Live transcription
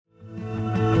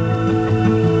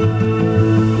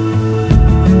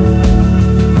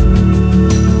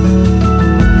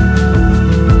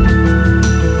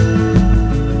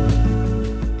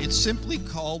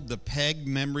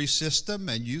system,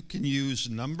 and you can use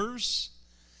numbers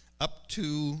up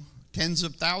to tens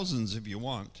of thousands if you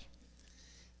want.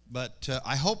 But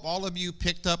I hope all of you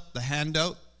picked up the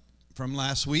handout from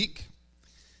last week,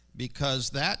 because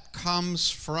that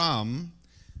comes from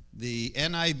the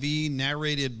NIV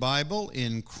narrated Bible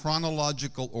in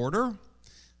chronological order.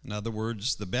 In other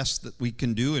words, the best that we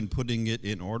can do in putting it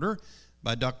in order,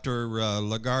 by Dr.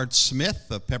 LaGarde Smith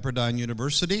of Pepperdine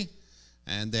University,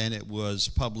 and then it was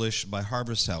published by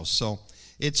Harvest House. So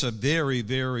it's a very,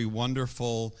 very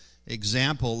wonderful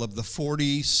example of the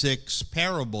 46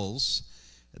 parables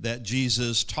that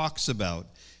Jesus talks about.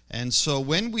 And so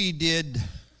when we did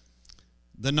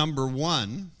the number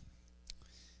 1,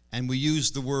 and we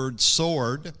used the word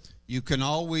sword, you can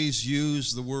always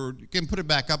use the word, you can put it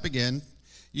back up again,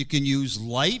 you can use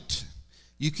light,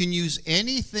 you can use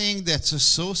anything that's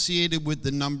associated with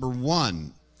the number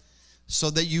 1 so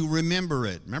that you remember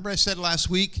it. Remember I said last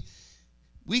week,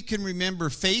 we can remember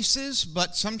faces,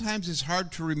 but sometimes it's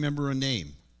hard to remember a name.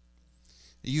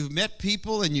 You've met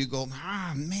people and you go,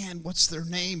 man, what's their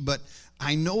name? But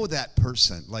I know that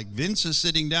person. Like Vince is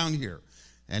sitting down here,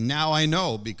 and now I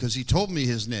know because he told me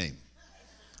his name.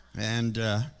 And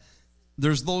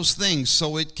there's those things.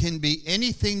 So it can be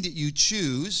anything that you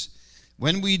choose.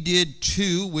 When we did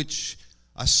 2, which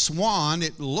a swan,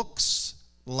 it looks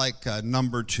like a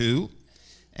number 2.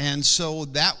 And so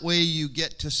that way you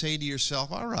get to say to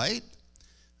yourself, all right,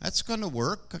 that's going to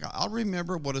work. I'll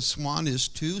remember what a swan is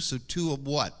 2. So 2 of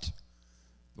what?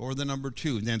 Or the number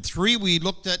 2. And then 3, we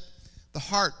looked at the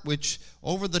heart, which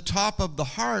over the top of the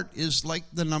heart is like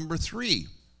the number 3.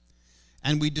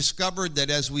 And we discovered that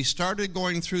as we started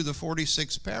going through the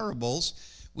 46 parables,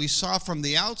 we saw from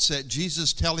the outset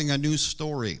Jesus telling a new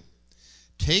story,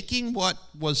 taking what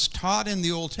was taught in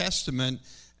the Old Testament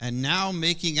and now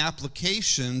making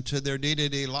application to their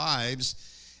day-to-day lives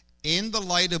in the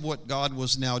light of what God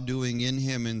was now doing in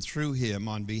him and through him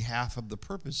on behalf of the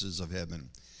purposes of heaven.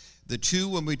 The 2,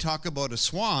 when we talk about a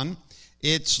swan,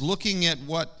 it's looking at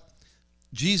what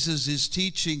Jesus is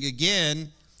teaching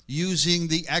again using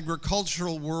the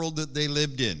agricultural world that they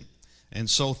lived in. And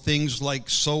so things like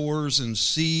sowers and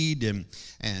seed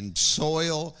and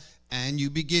soil, and you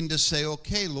begin to say,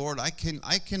 okay, Lord, I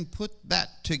can put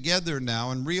that together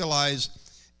now and realize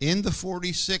in the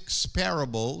 46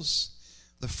 parables,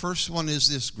 the first one is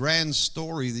this grand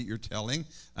story that you're telling,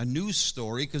 a new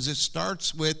story, because it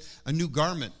starts with a new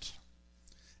garment.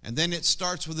 And then it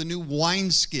starts with a new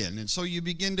wineskin. And so you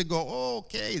begin to go, oh,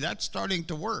 okay, that's starting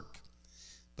to work.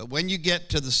 But when you get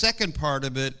to the second part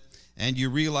of it and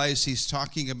you realize he's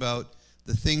talking about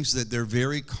the things that they're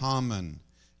very common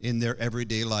in their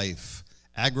everyday life,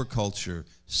 agriculture,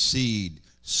 seed,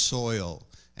 soil.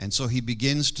 And so he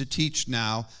begins to teach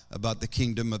now about the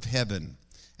kingdom of heaven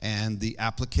and the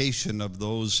application of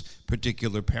those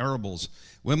particular parables.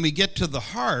 When we get to the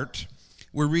heart,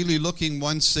 we're really looking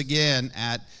once again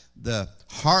at the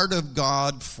heart of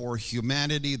God for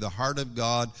humanity, the heart of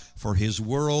God for his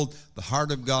world, the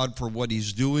heart of God for what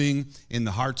he's doing in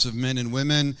the hearts of men and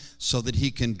women so that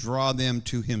he can draw them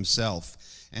to himself.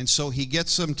 And so he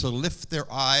gets them to lift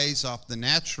their eyes off the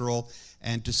natural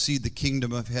and to see the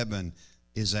kingdom of heaven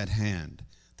is at hand.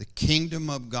 The kingdom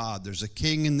of God. There's a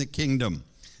king in the kingdom.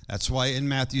 That's why in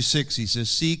Matthew 6 he says,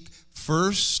 seek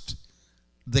first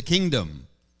the kingdom.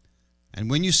 And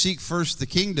when you seek first the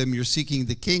kingdom, you're seeking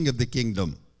the king of the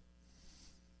kingdom.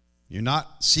 You're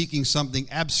not seeking something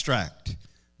abstract.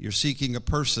 You're seeking a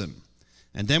person.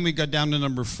 And then we got down to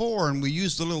number 4, and we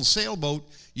used the little sailboat.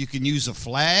 You can use a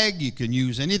flag. You can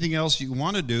use anything else you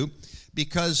want to do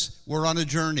because we're on a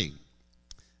journey.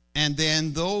 And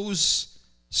then those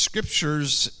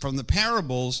scriptures from the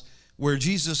parables where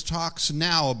Jesus talks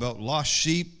now about lost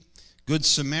sheep, good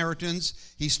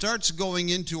Samaritans, he starts going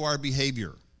into our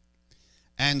behavior.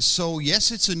 And so, yes,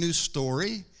 it's a new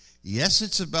story. Yes,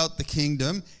 it's about the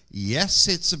kingdom. Yes,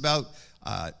 it's about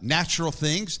natural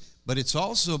things, but it's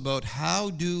also about how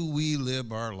do we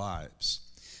live our lives.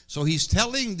 So he's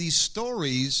telling these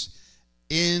stories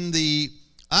in the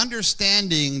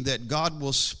understanding that God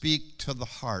will speak to the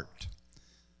heart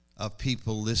of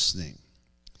people listening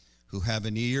who have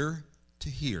an ear to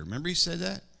hear. Remember he said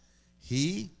that?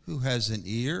 He who has an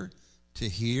ear to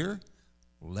hear,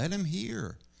 let him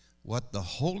hear what the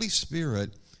Holy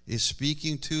Spirit is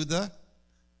speaking to the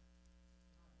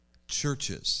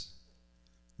churches.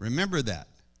 Remember that.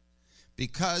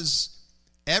 Because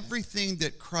everything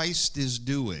that Christ is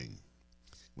doing,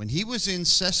 when he was in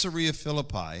Caesarea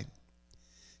Philippi,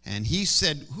 and he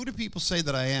said, who do people say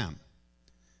that I am?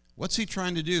 What's he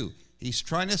trying to do? He's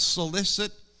trying to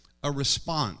solicit a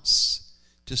response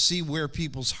to see where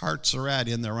people's hearts are at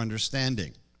in their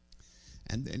understanding.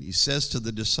 And then he says to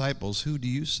the disciples, who do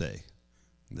you say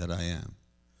that I am?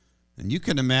 And you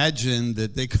can imagine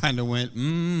that they kind of went,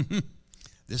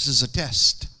 this is a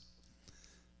test.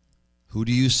 Who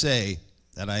do you say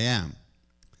that I am?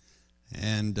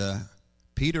 And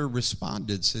Peter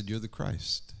responded, said, you're the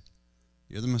Christ.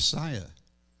 You're the Messiah.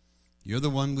 You're the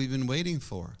one we've been waiting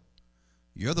for.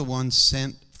 You're the one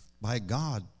sent by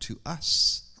God to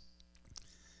us.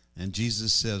 And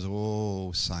Jesus says,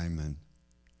 oh, Simon,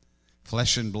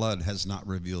 flesh and blood has not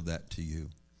revealed that to you,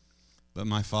 but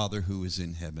my Father who is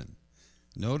in heaven.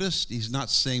 Notice he's not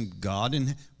saying God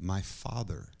in my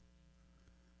Father.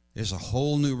 There's a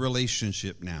whole new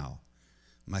relationship now.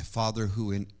 My Father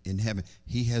who in heaven.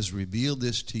 He has revealed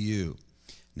this to you.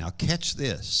 Now catch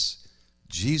this.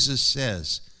 Jesus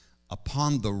says,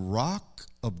 upon the rock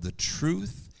of the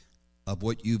truth of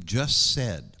what you've just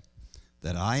said,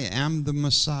 that I am the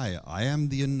Messiah, I am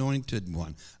the anointed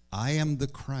one, I am the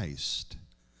Christ.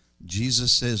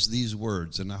 Jesus says these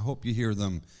words, and I hope you hear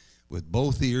them with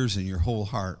both ears and your whole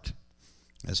heart,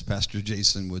 as Pastor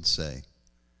Jason would say.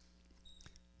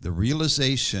 The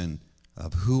realization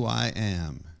of who I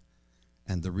am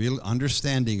and the real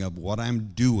understanding of what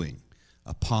I'm doing,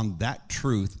 upon that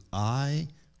truth, I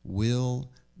will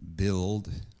build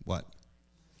what?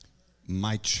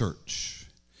 My church.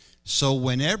 So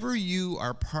whenever you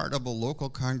are part of a local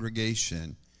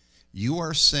congregation, you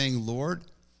are saying, Lord,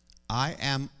 I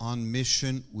am on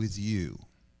mission with you.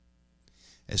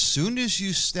 As soon as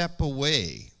you step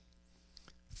away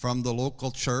from the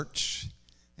local church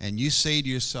and you say to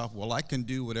yourself, well, I can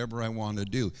do whatever I want to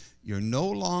do, you're no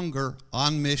longer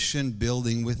on mission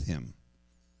building with him.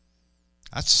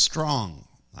 That's strong.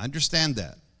 I understand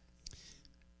that.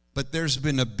 But there's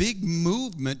been a big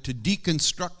movement to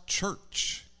deconstruct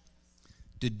church,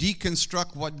 to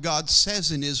deconstruct what God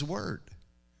says in his word.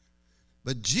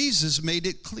 But Jesus made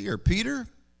it clear, Peter,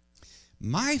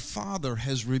 my Father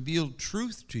has revealed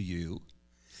truth to you,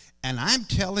 and I'm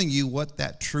telling you what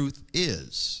that truth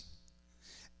is.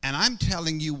 And I'm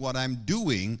telling you what I'm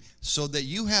doing so that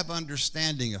you have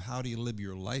understanding of how do you live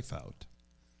your life out.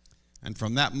 And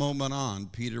from that moment on,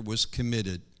 Peter was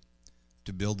committed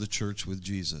to build the church with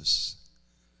Jesus.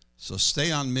 So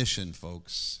stay on mission,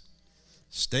 folks.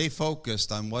 Stay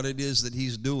focused on what it is that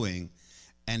he's doing,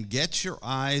 and get your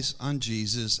eyes on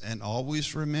Jesus, and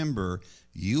always remember,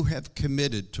 you have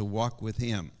committed to walk with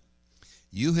him.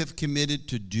 You have committed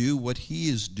to do what he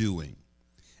is doing.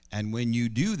 And when you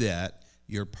do that,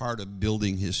 you're part of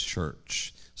building his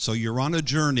church. So you're on a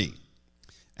journey,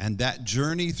 and that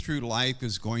journey through life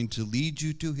is going to lead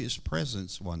you to his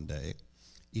presence one day,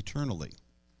 eternally.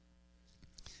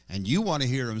 And you want to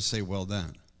hear him say, well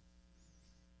done.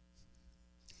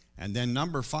 And then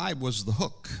number 5 was the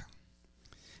hook.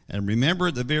 And remember,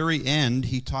 at the very end,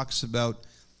 he talks about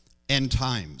end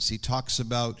times. He talks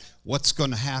about what's going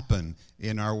to happen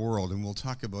in our world, and we'll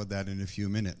talk about that in a few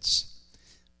minutes.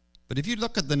 But if you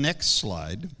look at the next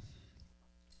slide,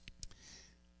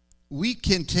 we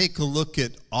can take a look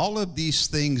at all of these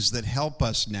things that help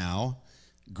us now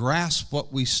grasp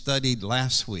what we studied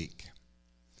last week.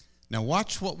 Now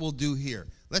watch what we'll do here.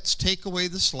 Let's take away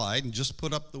the slide and just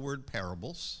put up the word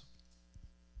parables.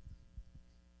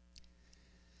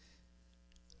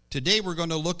 Today we're going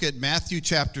to look at Matthew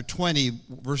chapter 20,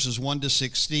 verses 1 to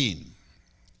 16.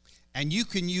 And you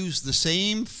can use the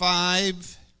same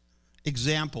 5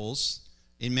 examples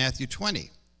in Matthew 20.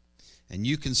 And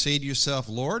you can say to yourself,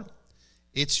 Lord,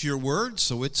 it's your word,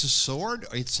 so it's a sword,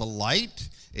 it's a light,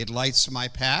 it lights my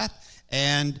path.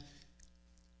 And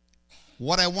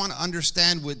what I want to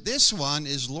understand with this one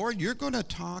is, Lord, you're going to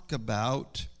talk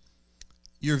about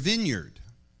your vineyard.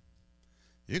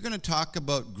 You're going to talk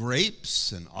about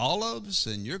grapes and olives,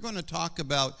 and you're going to talk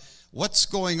about what's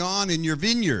going on in your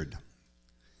vineyard.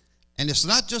 And it's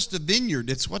not just a vineyard,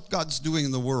 it's what God's doing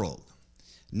in the world.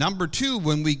 Number 2,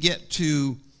 when we get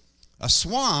to a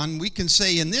swan, we can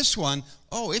say in this one,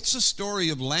 oh, it's a story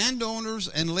of landowners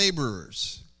and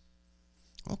laborers.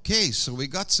 Okay, so we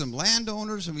got some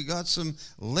landowners and we got some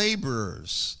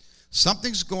laborers.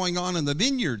 Something's going on in the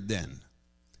vineyard then.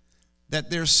 That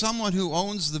there's someone who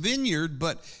owns the vineyard,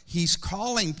 but he's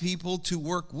calling people to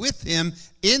work with him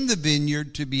in the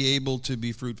vineyard to be able to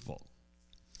be fruitful.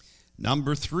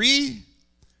 Number 3,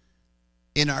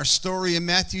 in our story in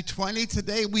Matthew 20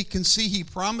 today, we can see he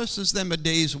promises them a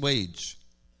day's wage.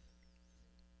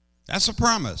 That's a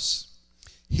promise.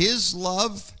 His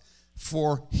love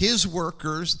for his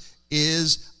workers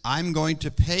is, I'm going to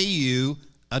pay you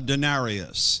a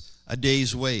denarius, a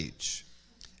day's wage.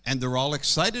 And they're all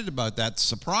excited about that.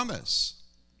 It's a promise.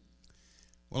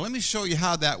 Well, let me show you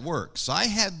how that works. I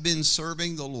have been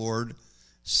serving the Lord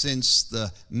since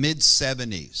the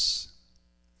mid-70s.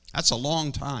 That's a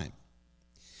long time.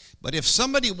 But if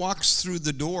somebody walks through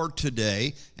the door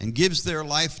today and gives their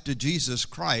life to Jesus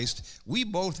Christ, we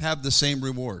both have the same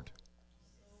reward.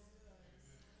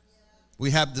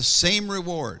 We have the same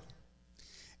reward.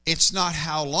 It's not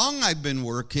how long I've been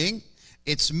working.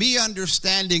 It's me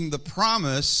understanding the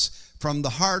promise from the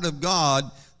heart of God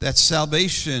that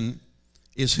salvation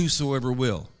is whosoever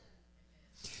will.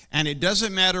 And it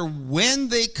doesn't matter when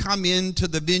they come into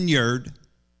the vineyard,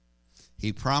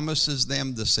 he promises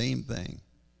them the same thing.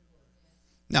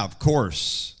 Now, of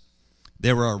course,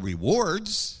 there are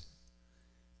rewards,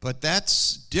 but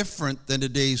that's different than a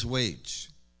day's wage.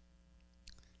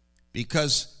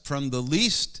 Because from the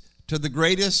least to the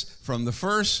greatest, from the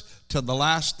first to the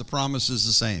last, the promise is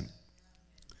the same.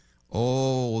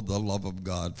 Oh, the love of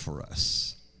God for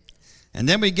us. And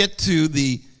then we get to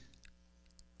the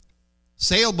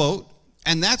sailboat,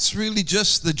 and that's really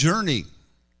just the journey.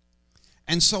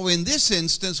 And so in this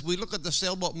instance, we look at the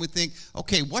sailboat and we think,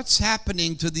 okay, what's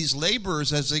happening to these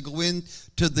laborers as they go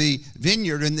into the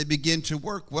vineyard and they begin to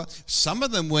work? Well, some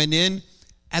of them went in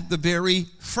at the very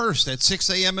first, at 6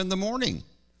 a.m. in the morning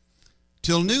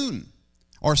till noon,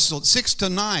 or 6 to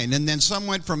 9, and then some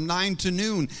went from 9 to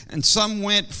noon, and some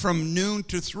went from noon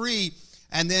to 3,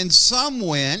 and then some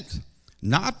went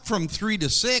not from 3 to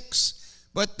 6,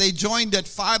 but they joined at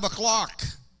 5 o'clock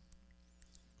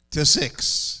to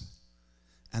 6.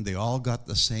 And they all got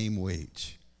the same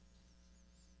wage.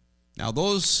 Now,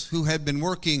 those who had been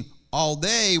working all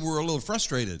day were a little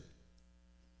frustrated.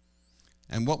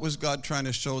 And what was God trying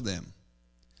to show them?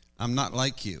 I'm not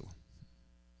like you.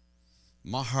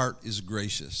 My heart is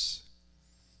gracious.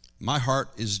 My heart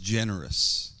is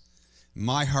generous.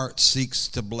 My heart seeks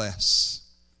to bless.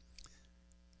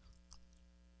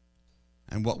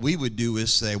 And what we would do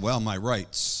is say, well, my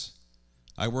rights.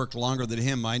 I worked longer than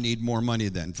him. I need more money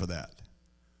then for that.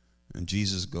 And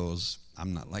Jesus goes,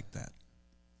 I'm not like that.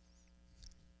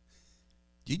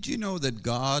 Did you know that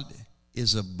God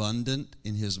is abundant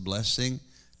in his blessing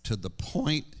to the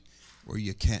point where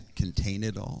you can't contain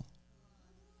it all?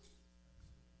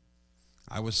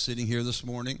 I was sitting here this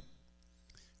morning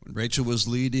when Rachel was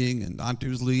leading and Dante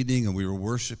was leading and we were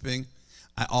worshiping.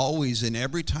 I always, and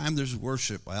every time there's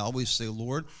worship, I always say,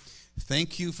 Lord,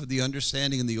 thank you for the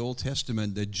understanding in the Old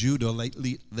Testament that Judah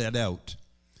let out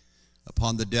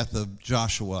upon the death of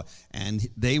Joshua, and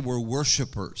they were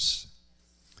worshipers,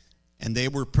 and they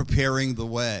were preparing the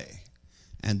way,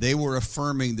 and they were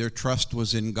affirming their trust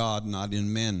was in God, not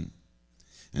in men.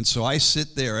 And so I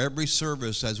sit there every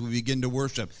service as we begin to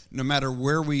worship, no matter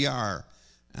where we are,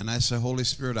 and I say, Holy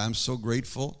Spirit, I'm so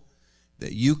grateful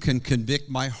that you can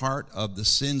convict my heart of the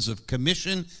sins of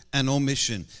commission and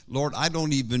omission. Lord, I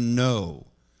don't even know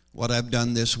what I've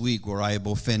done this week where I have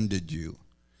offended you.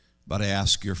 But I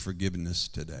ask your forgiveness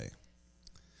today.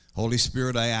 Holy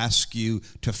Spirit, I ask you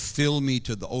to fill me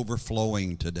to the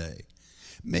overflowing today.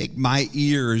 Make my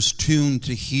ears tuned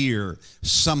to hear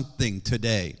something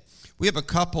today. We have a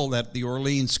couple at the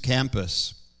Orleans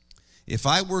campus. If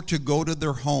I were to go to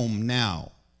their home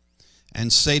now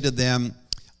and say to them,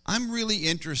 I'm really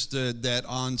interested that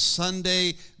on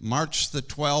Sunday, March the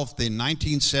 12th in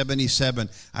 1977,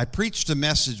 I preached a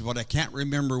message, but I can't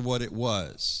remember what it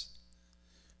was.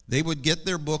 They would get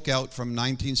their book out from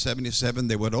 1977.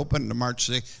 They would open it to March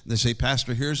 6th. And they say,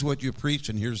 Pastor, here's what you preach,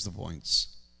 and here's the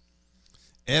points.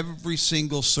 Every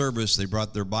single service, they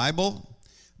brought their Bible,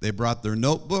 they brought their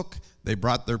notebook, they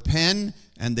brought their pen,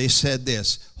 and they said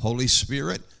this, Holy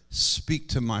Spirit, speak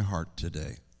to my heart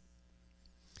today.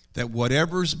 That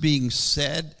whatever's being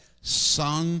said,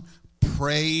 sung,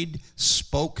 prayed,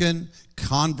 spoken,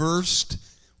 conversed,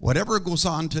 whatever goes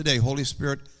on today, Holy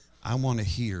Spirit, I want to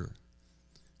hear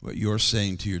what you're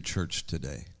saying to your church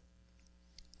today.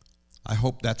 I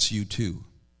hope that's you too.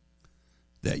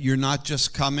 That you're not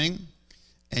just coming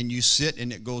and you sit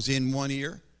and it goes in one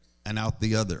ear and out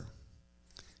the other.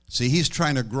 See, he's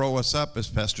trying to grow us up, as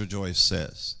Pastor Joyce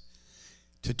says,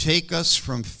 to take us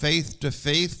from faith to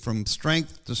faith, from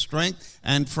strength to strength,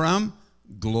 and from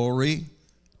glory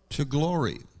to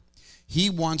glory. He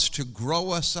wants to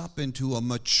grow us up into a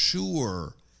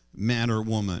mature man or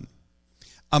woman,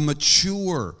 a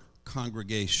mature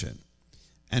congregation.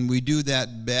 And we do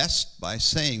that best by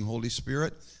saying, Holy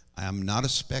Spirit, I am not a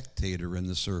spectator in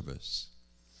the service.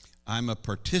 I'm a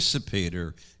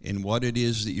participator in what it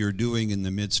is that you're doing in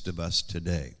the midst of us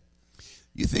today.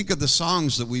 You think of the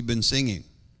songs that we've been singing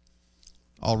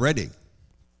already.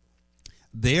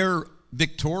 They're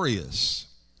victorious.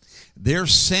 They're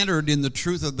centered in the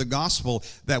truth of the gospel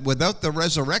that without the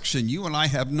resurrection, you and I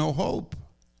have no hope.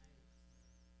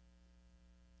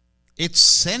 It's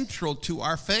central to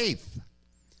our faith.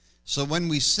 So when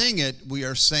we sing it, we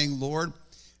are saying, Lord,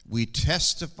 we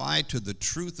testify to the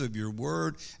truth of your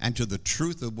word and to the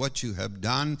truth of what you have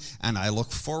done. And I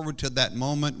look forward to that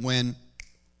moment when,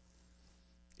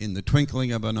 in the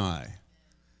twinkling of an eye,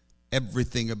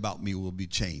 everything about me will be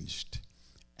changed.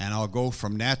 And I'll go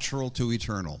from natural to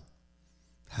eternal.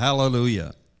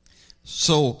 Hallelujah.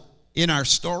 So in our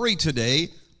story today,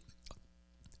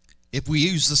 if we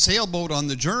use the sailboat on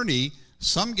the journey,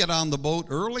 some get on the boat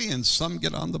early and some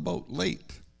get on the boat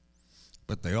late.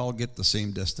 But they all get the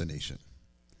same destination.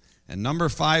 And number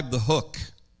 5, the hook.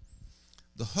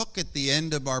 The hook at the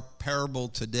end of our parable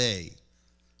today.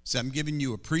 So I'm giving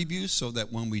you a preview so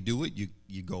that when we do it,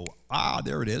 you go,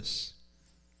 there it is.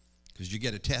 Because you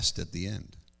get a test at the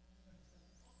end.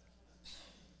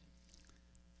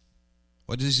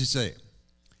 What does he say?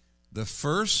 The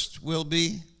first will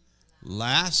be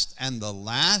last, and the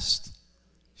last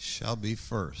shall be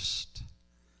first.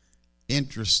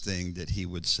 Interesting that he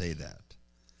would say that.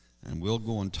 And we'll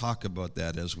go and talk about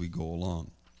that as we go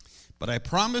along. But I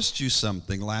promised you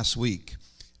something last week,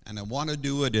 and I want to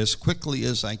do it as quickly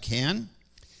as I can.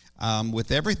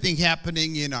 With everything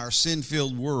happening in our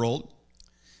sin-filled world,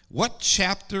 what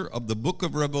chapter of the book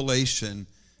of Revelation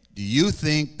do you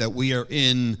think that we are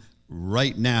in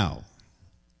right now?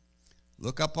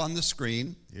 Look up on the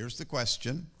screen. Here's the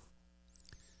question.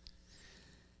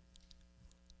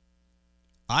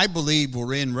 I believe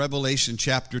we're in Revelation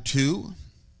chapter 2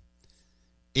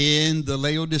 in the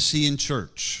Laodicean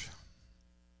church.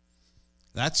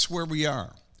 That's where we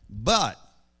are. But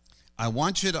I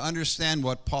want you to understand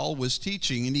what Paul was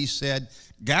teaching. And he said,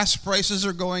 gas prices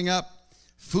are going up,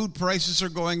 food prices are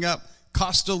going up,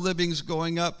 cost of living is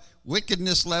going up,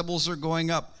 wickedness levels are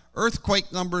going up,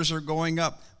 earthquake numbers are going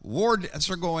up, war deaths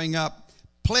are going up,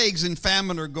 plagues and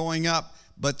famine are going up,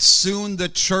 but soon the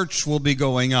church will be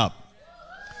going up.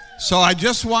 So I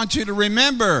just want you to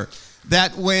remember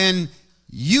that when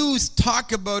you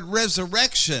talk about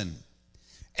resurrection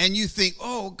and you think,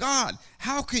 oh God,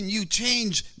 how can you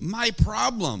change my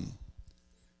problem?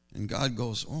 And God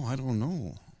goes, oh, I don't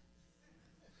know.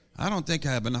 I don't think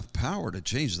I have enough power to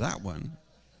change that one.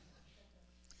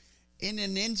 In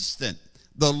an instant,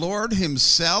 the Lord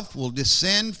himself will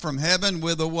descend from heaven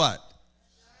with a what?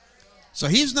 So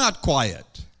he's not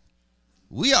quiet.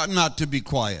 We ought not to be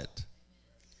quiet.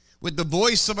 With the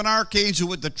voice of an archangel,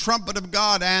 with the trumpet of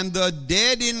God, and the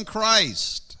dead in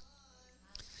Christ.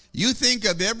 You think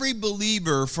of every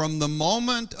believer from the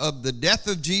moment of the death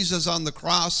of Jesus on the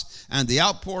cross and the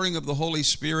outpouring of the Holy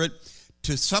Spirit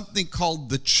to something called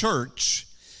the church.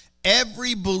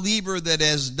 Every believer that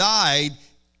has died,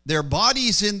 their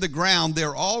body's in the ground,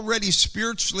 they're already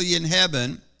spiritually in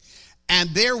heaven,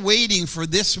 and they're waiting for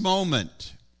this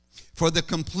moment, for the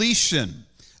completion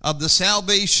of the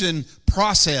salvation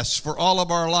process for all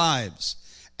of our lives.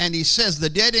 And he says the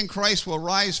dead in Christ will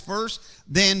rise first,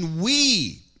 then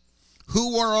we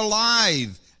who are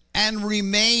alive and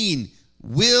remain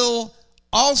will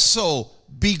also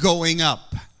be going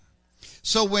up.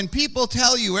 So when people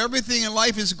tell you everything in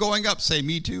life is going up, say,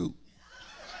 me too.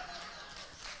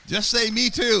 Just say, me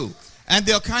too. And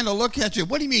they'll kind of look at you.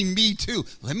 What do you mean, me too?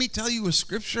 Let me tell you a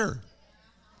scripture.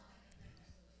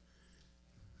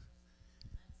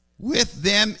 With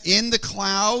them in the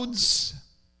clouds.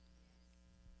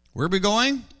 Where are we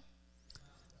going?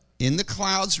 In the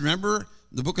clouds. Remember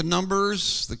the book of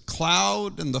Numbers, the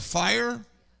cloud and the fire.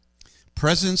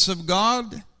 Presence of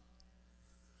God.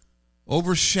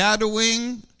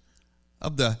 Overshadowing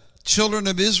of the children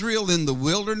of Israel in the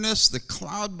wilderness. The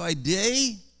cloud by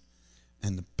day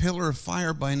and the pillar of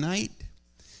fire by night.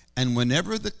 And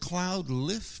whenever the cloud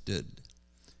lifted,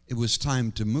 it was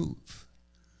time to move.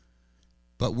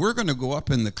 But we're going to go up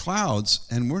in the clouds,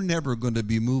 and we're never going to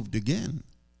be moved again.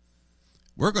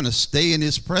 We're going to stay in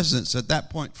his presence at that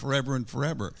point forever and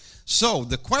forever. So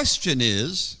the question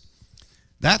is,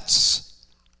 that's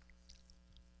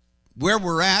where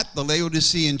we're at, the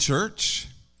Laodicean church.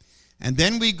 And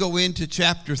then we go into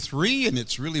chapter 3, and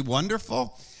it's really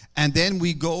wonderful. And then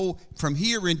we go from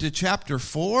here into chapter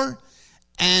 4.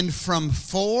 And from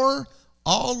 4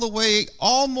 all the way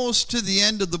almost to the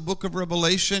end of the book of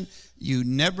Revelation, you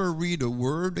never read a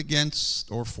word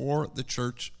against or for the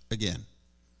church again.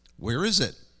 Where is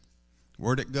it?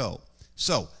 Where'd it go?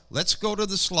 So let's go to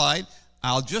the slide.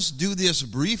 I'll just do this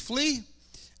briefly.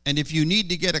 And if you need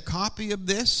to get a copy of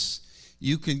this,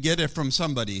 you can get it from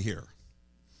somebody here.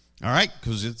 All right?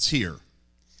 Because it's here.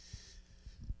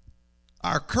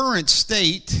 Our current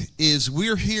state is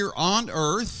we're here on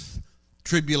earth.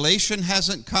 Tribulation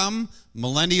hasn't come.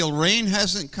 Millennial reign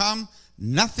hasn't come.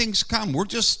 Nothing's come. We're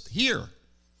just here.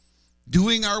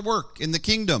 doing our work in the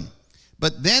kingdom.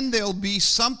 But then there'll be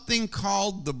something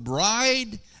called the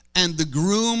bride and the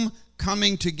groom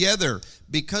coming together.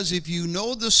 Because if you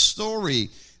know the story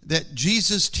that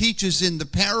Jesus teaches in the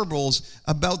parables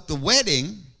about the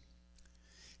wedding,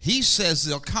 he says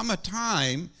there'll come a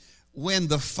time when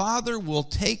the father will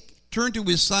turn to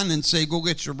his son and say, go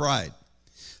get your bride.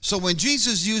 So when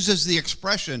Jesus uses the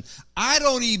expression, I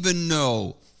don't even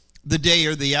know the day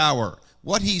or the hour,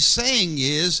 what he's saying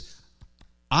is,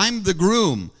 I'm the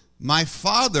groom. My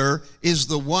Father is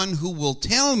the one who will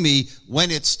tell me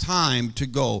when it's time to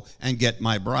go and get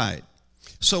my bride.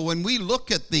 So when we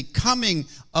look at the coming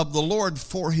of the Lord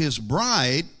for his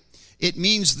bride, it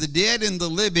means the dead and the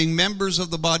living members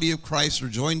of the body of Christ are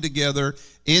joined together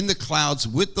in the clouds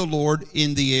with the Lord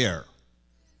in the air.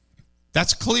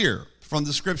 That's clear from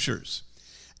the scriptures.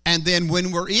 And then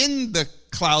when we're in the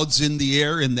clouds in the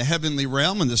air, in the heavenly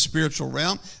realm, in the spiritual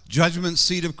realm, judgment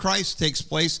seat of Christ takes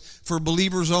place for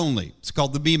believers only. It's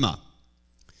called the Bema.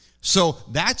 So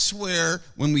that's where,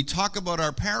 when we talk about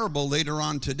our parable later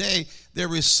on today,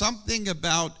 there is something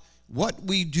about what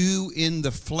we do in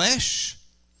the flesh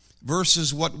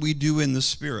versus what we do in the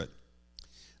spirit.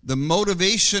 The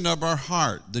motivation of our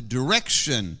heart, the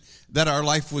direction that our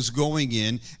life was going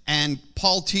in. And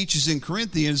Paul teaches in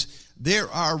Corinthians, there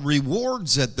are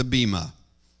rewards at the Bema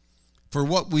for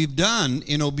what we've done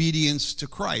in obedience to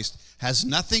Christ. Has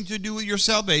nothing to do with your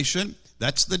salvation.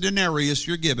 That's the denarius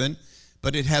you're given.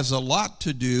 But it has a lot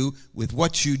to do with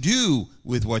what you do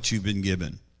with what you've been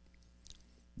given.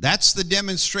 That's the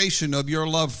demonstration of your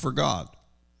love for God.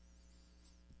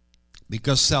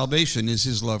 Because salvation is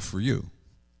his love for you.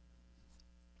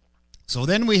 So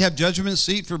then we have judgment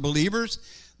seat for believers.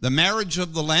 The marriage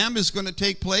of the Lamb is going to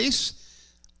take place.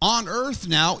 On earth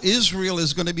now, Israel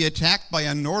is going to be attacked by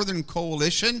a northern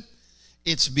coalition.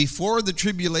 It's before the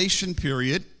tribulation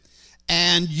period.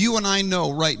 And you and I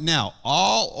know right now,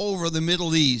 all over the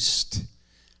Middle East,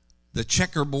 the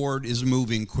checkerboard is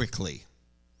moving quickly.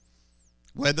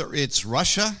 Whether it's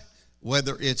Russia,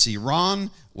 whether it's Iran,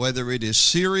 whether it is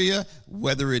Syria,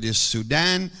 whether it is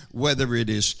Sudan, whether it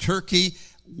is Turkey,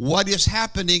 what is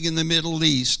happening in the Middle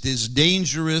East is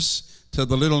dangerous to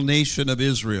the little nation of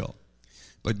Israel.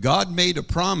 But God made a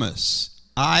promise.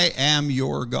 I am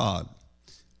your God.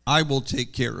 I will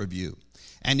take care of you.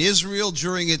 And Israel,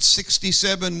 during its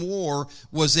 67 war,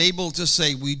 was able to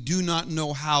say, we do not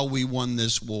know how we won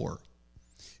this war.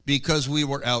 Because we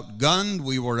were outgunned,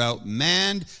 we were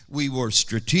outmanned, we were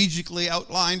strategically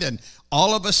outlined, and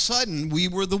all of a sudden, we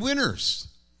were the winners.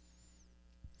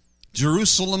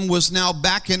 Jerusalem was now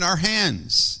back in our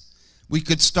hands. We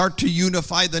could start to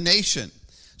unify the nation.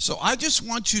 So I just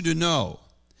want you to know,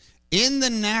 in the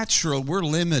natural, we're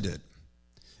limited.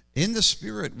 In the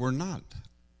spirit, we're not.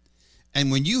 And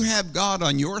when you have God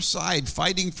on your side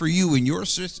fighting for you in your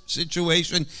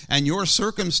situation and your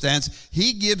circumstance,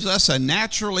 he gives us a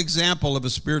natural example of a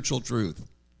spiritual truth.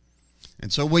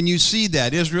 And so when you see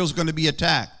that, Israel's going to be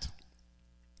attacked.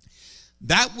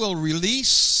 That will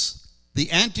release the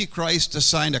Antichrist to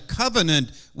sign a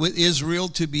covenant with Israel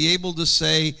to be able to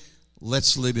say,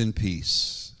 let's live in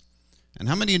peace. And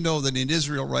how many of you know that in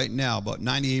Israel right now, about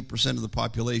 98% of the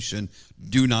population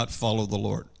do not follow the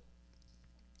Lord?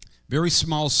 Very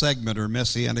small segment are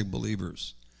Messianic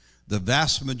believers. The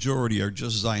vast majority are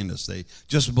just Zionists. They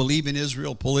just believe in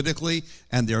Israel politically,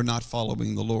 and they're not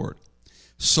following the Lord.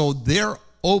 So they're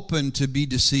open to be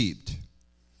deceived.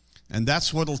 And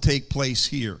that's what will take place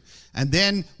here. And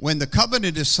then when the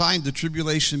covenant is signed, the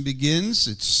tribulation begins.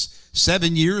 It's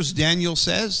 7 years, Daniel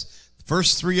says.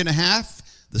 First 3.5,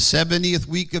 the 70th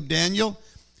week of Daniel.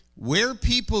 Where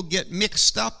people get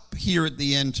mixed up here at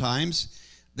the end times,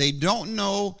 they don't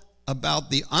know about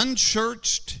the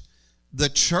unchurched, the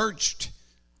churched,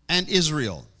 and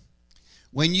Israel.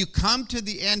 When you come to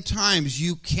the end times,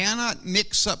 you cannot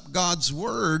mix up God's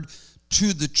word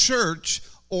to the church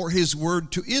or his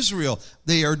word to Israel.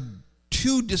 They are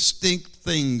two distinct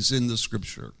things in the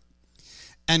scripture.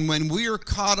 And when we are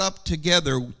caught up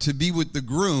together to be with the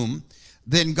groom,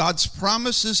 then God's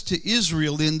promises to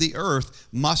Israel in the earth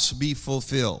must be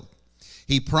fulfilled.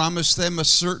 He promised them a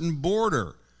certain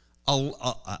border,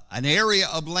 an area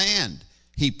of land.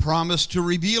 He promised to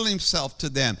reveal himself to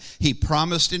them. He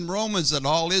promised in Romans that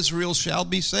all Israel shall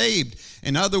be saved.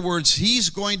 In other words, he's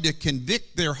going to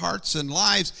convict their hearts and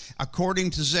lives. According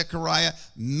to Zechariah,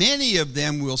 many of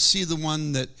them will see the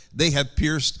one that they have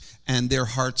pierced, and their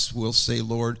hearts will say,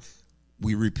 Lord,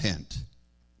 we repent.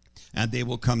 And they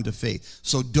will come to faith.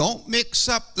 So don't mix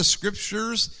up the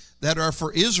scriptures that are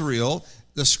for Israel,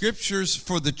 the scriptures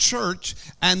for the church,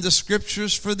 and the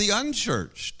scriptures for the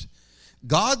unchurched.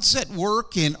 God's at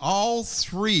work in all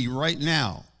three right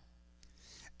now.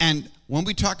 And when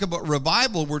we talk about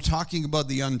revival, we're talking about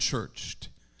the unchurched.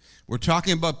 We're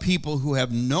talking about people who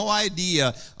have no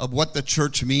idea of what the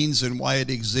church means and why it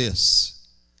exists.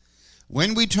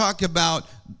 When we talk about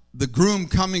the groom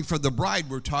coming for the bride,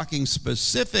 we're talking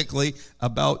specifically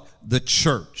about the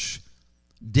church,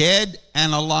 dead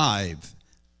and alive,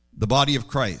 the body of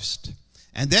Christ.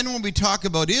 And then when we talk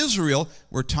about Israel,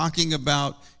 we're talking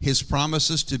about his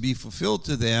promises to be fulfilled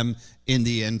to them in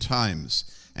the end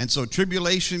times. And so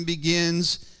tribulation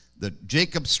begins,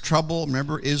 Jacob's trouble.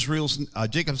 Remember,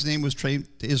 Jacob's name was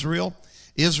changed to Israel.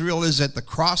 Israel is at the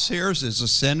crosshairs, is the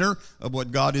center of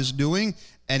what God is doing,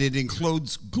 and it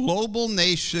includes global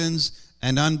nations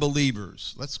and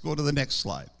unbelievers. Let's go to the next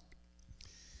slide.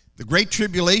 The Great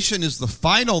Tribulation is the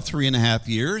final 3.5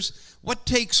 years. What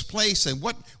takes place and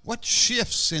what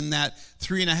shifts in that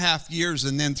 3.5 years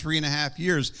and then 3.5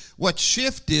 years? What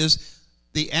shift is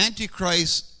the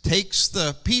Antichrist takes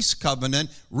the peace covenant,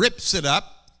 rips it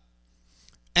up,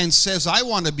 and says, I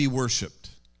want to be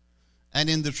worshiped. And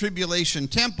in the tribulation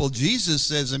temple, Jesus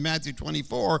says in Matthew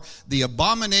 24, the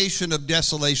abomination of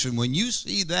desolation. When you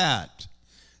see that,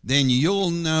 then you'll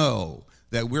know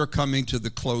that we're coming to the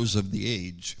close of the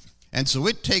age. And so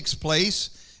it takes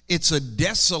place. It's a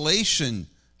desolation,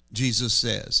 Jesus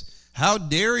says. How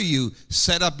dare you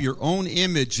set up your own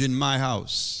image in my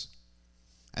house?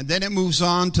 And then it moves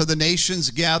on to the nations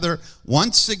gather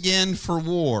once again for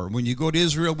war. When you go to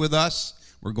Israel with us,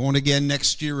 we're going again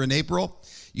next year in April.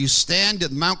 You stand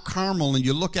at Mount Carmel and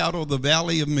you look out over the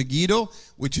valley of Megiddo,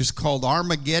 which is called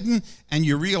Armageddon, and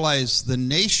you realize the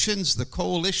nations, the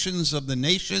coalitions of the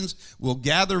nations will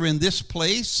gather in this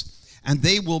place, and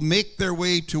they will make their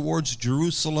way towards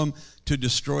Jerusalem to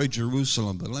destroy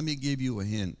Jerusalem. But let me give you a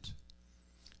hint.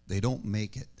 They don't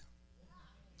make it.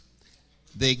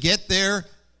 They get there,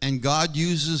 and God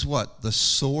uses what? The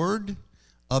sword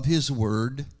of his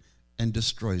word and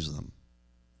destroys them.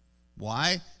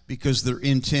 Why? Because their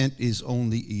intent is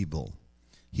only evil.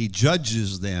 He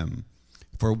judges them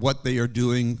for what they are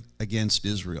doing against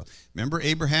Israel. Remember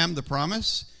Abraham, the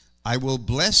promise? I will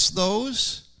bless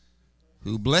those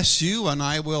who bless you, and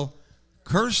I will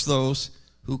curse those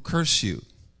who curse you.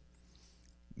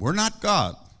 We're not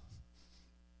God.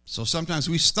 So sometimes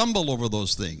we stumble over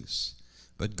those things.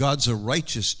 But God's a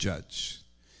righteous judge,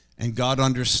 and God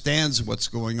understands what's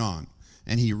going on,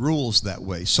 and he rules that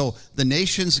way. So the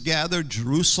nations gather.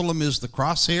 Jerusalem is the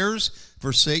crosshairs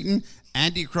for Satan.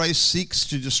 Antichrist seeks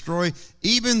to destroy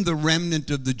even the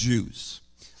remnant of the Jews.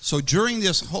 So during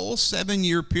this whole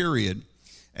 7-year period,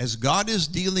 as God is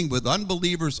dealing with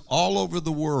unbelievers all over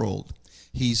the world,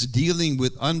 he's dealing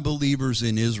with unbelievers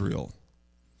in Israel.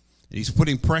 And he's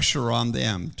putting pressure on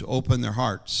them to open their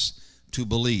hearts to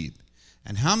believe.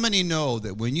 And how many know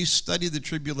that when you study the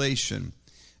tribulation,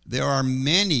 there are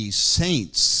many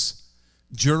saints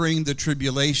during the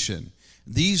tribulation?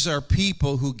 These are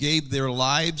people who gave their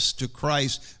lives to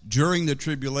Christ during the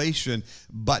tribulation,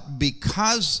 but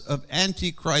because of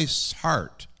Antichrist's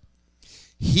heart,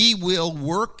 he will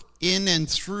work in and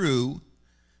through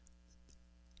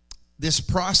this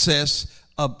process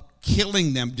of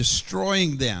killing them,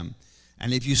 destroying them.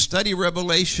 And if you study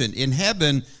Revelation, in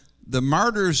heaven, the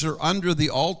martyrs are under the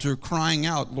altar crying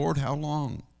out, Lord, how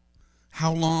long?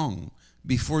 How long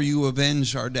before you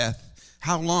avenge our death?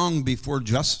 How long before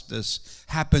justice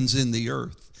happens in the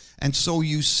earth? And so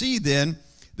you see then,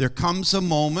 there comes a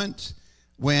moment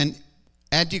when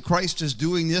Antichrist is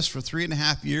doing this for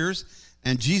 3.5 years,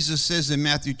 and Jesus says in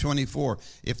Matthew 24,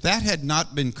 if that had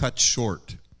not been cut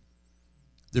short,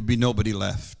 there'd be nobody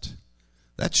left.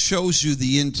 That shows you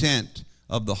the intent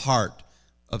of the heart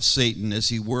of Satan as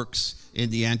he works in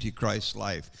the Antichrist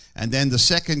life. And then the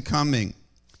second coming.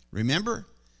 Remember,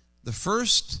 the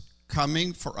first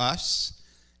coming for us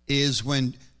is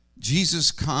when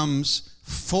Jesus comes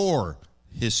for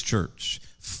his church,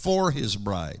 for his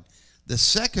bride. The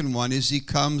second one is he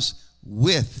comes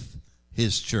with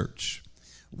his church.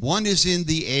 One is in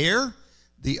the air.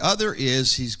 The other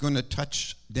is he's going to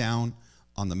touch down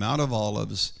on the Mount of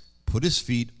Olives, put his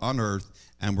feet on earth,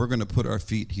 and we're going to put our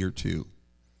feet here too.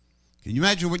 Can you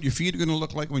imagine what your feet are going to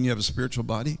look like when you have a spiritual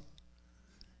body?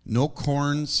 No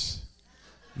corns,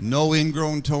 no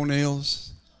ingrown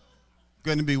toenails.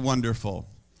 Going to be wonderful.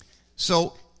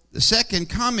 So the second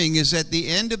coming is at the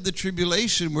end of the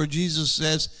tribulation where Jesus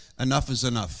says, enough is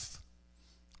enough.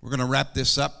 We're going to wrap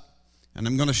this up, and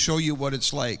I'm going to show you what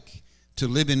it's like to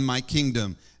live in my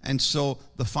kingdom. And so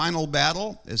the final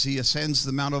battle, as he ascends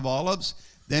the Mount of Olives,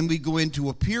 Then we go into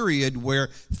a period where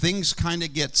things kind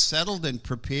of get settled and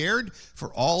prepared for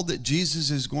all that Jesus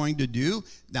is going to do.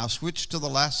 Now switch to the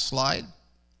last slide.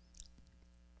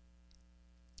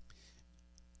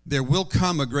 There will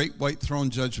come a great white throne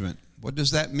judgment. What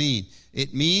does that mean?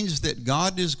 It means that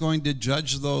God is going to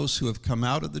judge those who have come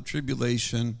out of the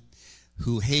tribulation,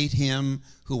 who hate him,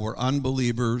 who were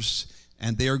unbelievers,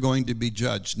 and they are going to be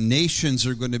judged. Nations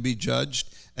are going to be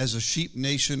judged as a sheep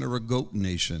nation or a goat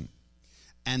nation.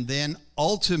 And then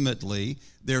ultimately,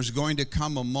 there's going to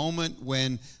come a moment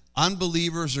when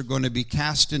unbelievers are going to be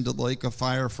cast into the lake of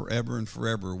fire forever and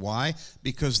forever. Why?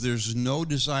 Because there's no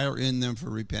desire in them for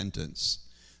repentance.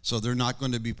 So they're not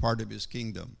going to be part of his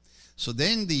kingdom. So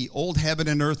then the old heaven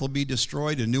and earth will be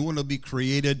destroyed. A new one will be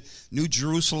created. New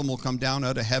Jerusalem will come down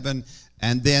out of heaven.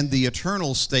 And then the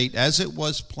eternal state, as it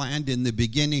was planned in the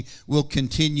beginning, will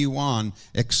continue on,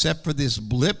 except for this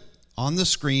blip on the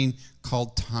screen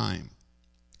called time.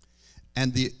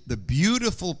 And the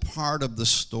beautiful part of the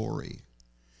story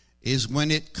is when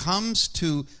it comes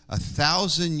to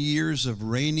 1,000 years of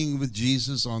reigning with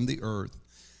Jesus on the earth,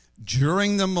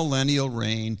 during the millennial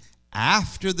reign,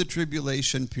 after the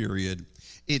tribulation period,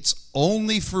 it's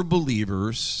only for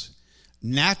believers,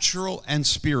 natural and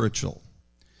spiritual.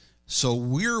 So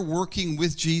we're working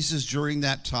with Jesus during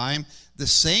that time, the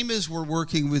same as we're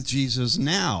working with Jesus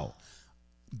now,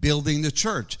 building the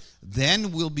church.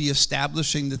 Then we'll be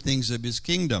establishing the things of his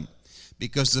kingdom,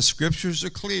 because the scriptures are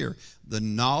clear. The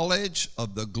knowledge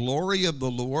of the glory of the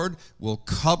Lord will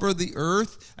cover the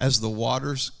earth as the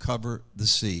waters cover the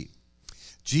sea.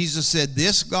 Jesus said,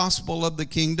 this gospel of the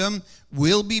kingdom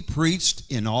will be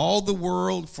preached in all the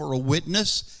world for a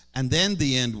witness, and then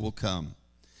the end will come.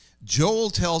 Joel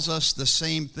tells us the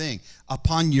same thing.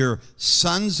 Upon your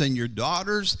sons and your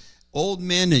daughters, old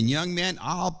men and young men,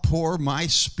 I'll pour my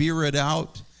spirit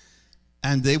out,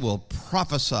 and they will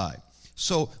prophesy.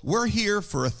 So we're here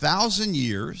for 1,000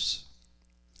 years,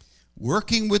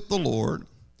 working with the Lord.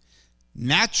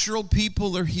 Natural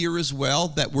people are here as well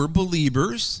that were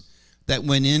believers, that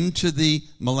went into the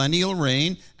millennial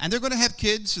reign, and they're going to have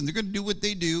kids, and they're going to do what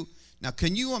they do. Now,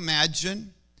 can you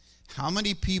imagine how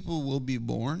many people will be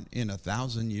born in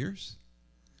 1,000 years?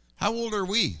 How old are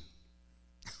we?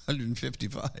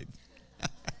 155.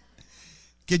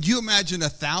 Could you imagine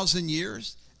 1,000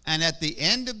 years? And at the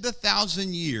end of the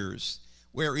 1,000 years,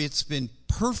 where it's been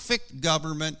perfect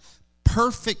government,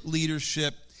 perfect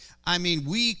leadership, I mean,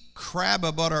 we crab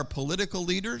about our political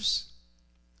leaders.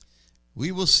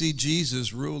 We will see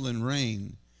Jesus rule and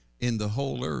reign in the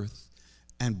whole earth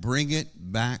and bring it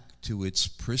back to its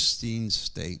pristine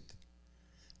state.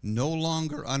 No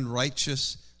longer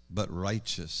unrighteous, but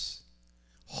righteous,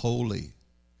 holy.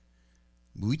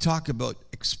 We talk about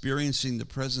experiencing the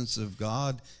presence of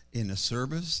God in a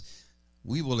service.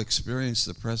 We will experience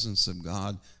the presence of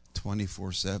God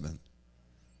 24/7.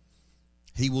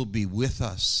 He will be with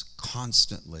us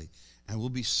constantly, and we'll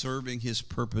be serving his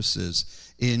purposes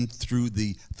through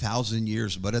the 1,000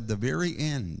 years. But at the very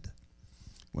end,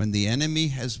 when the enemy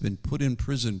has been put in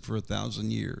prison for 1,000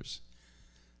 years,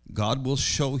 God will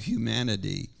show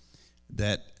humanity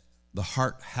that the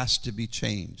heart has to be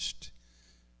changed.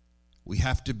 We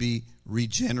have to be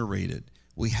regenerated.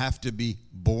 We have to be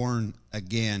born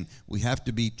again. We have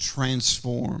to be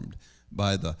transformed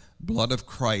by the blood of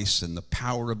Christ and the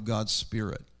power of God's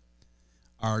Spirit.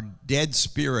 Our dead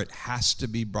spirit has to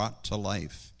be brought to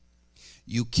life.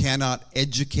 You cannot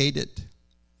educate it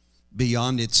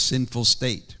beyond its sinful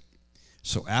state.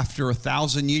 So after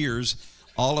 1,000 years,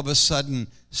 all of a sudden,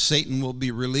 Satan will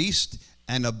be released,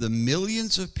 and of the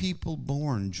millions of people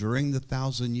born during the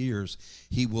 1,000 years,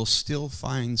 he will still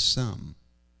find some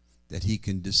that he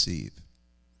can deceive.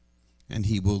 And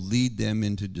he will lead them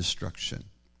into destruction.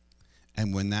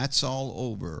 And when that's all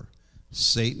over,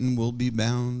 Satan will be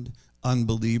bound,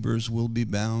 unbelievers will be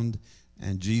bound,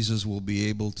 and Jesus will be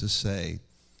able to say,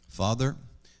 Father,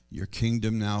 your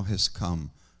kingdom now has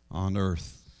come on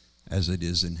earth as it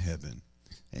is in heaven.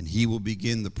 And he will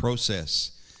begin the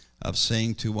process of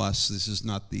saying to us, this is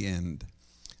not the end,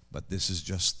 but this is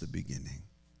just the beginning.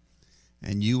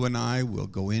 And you and I will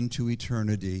go into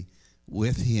eternity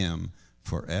with him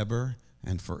forever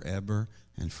and forever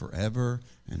and forever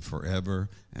and forever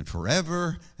and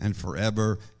forever and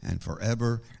forever and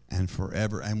forever and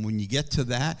forever. And when you get to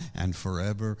that, and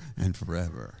forever and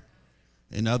forever.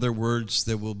 In other words,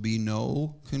 there will be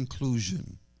no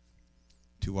conclusion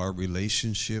to our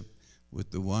relationship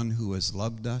with the one who has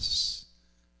loved us,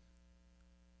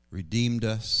 redeemed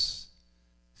us,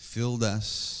 filled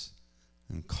us,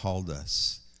 and called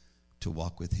us to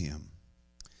walk with him.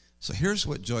 So here's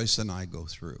what Joyce and I go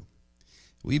through.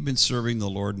 We've been serving the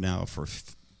Lord now for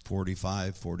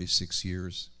 45, 46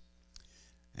 years.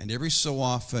 And every so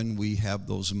often we have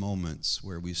those moments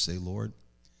where we say, Lord,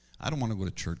 I don't want to go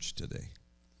to church today.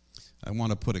 I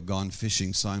want to put a gone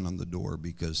fishing sign on the door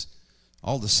because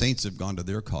all the saints have gone to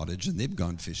their cottage and they've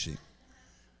gone fishing.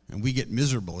 And we get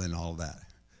miserable in all that.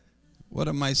 What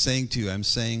am I saying to you? I'm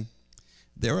saying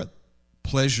there are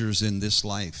pleasures in this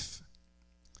life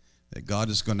that God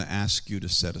is going to ask you to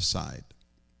set aside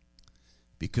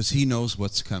because he knows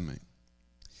what's coming.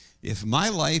 If my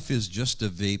life is just a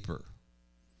vapor,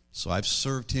 so I've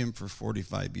served him for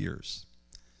 45 years.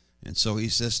 And so he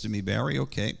says to me, Barry,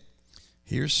 okay,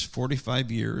 here's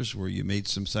 45 years where you made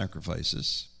some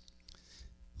sacrifices.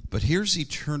 But here's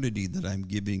eternity that I'm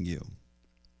giving you.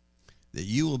 That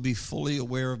you will be fully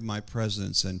aware of my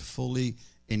presence and fully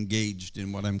engaged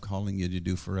in what I'm calling you to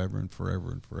do forever and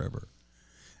forever and forever.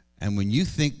 And when you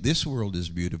think this world is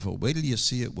beautiful, wait till you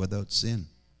see it without sin.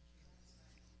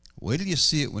 Wait till you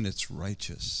see it when it's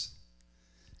righteous.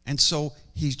 And so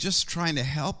he's just trying to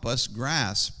help us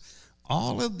grasp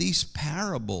all of these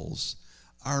parables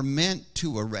are meant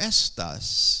to arrest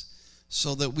us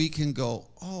so that we can go,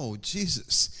 oh,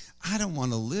 Jesus, I don't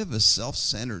want to live a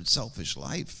self-centered, selfish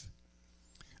life.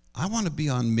 I want to be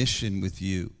on mission with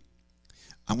you.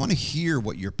 I want to hear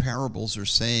what your parables are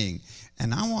saying.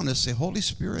 And I want to say, Holy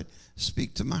Spirit,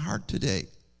 speak to my heart today.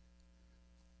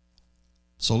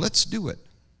 So let's do it.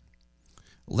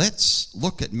 Let's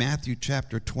look at Matthew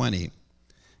chapter 20,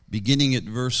 beginning at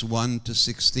verse 1 to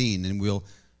 16, and we'll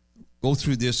go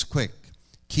through this quick.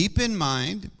 Keep in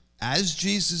mind, as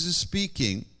Jesus is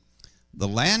speaking, the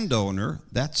landowner,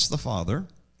 that's the Father.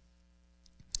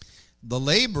 The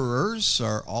laborers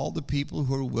are all the people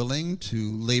who are willing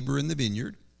to labor in the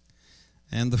vineyard,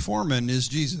 and the foreman is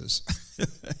Jesus.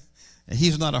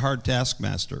 He's not a hard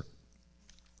taskmaster.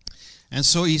 And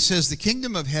so he says, the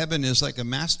kingdom of heaven is like a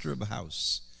master of a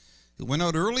house who went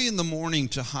out early in the morning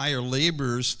to hire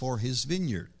laborers for his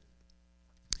vineyard.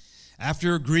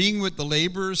 After agreeing with the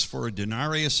laborers for a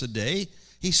denarius a day,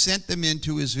 he sent them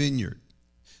into his vineyard.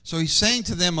 So he's saying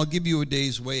to them, I'll give you a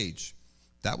day's wage.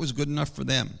 That was good enough for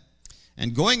them.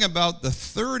 And going about the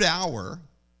third hour,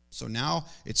 so now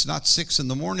it's not 6 in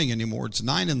the morning anymore, it's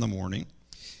 9 in the morning,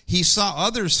 he saw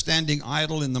others standing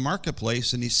idle in the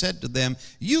marketplace, and he said to them,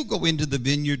 you go into the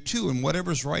vineyard too, and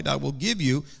whatever's right I will give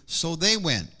you. So they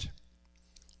went.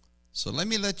 So let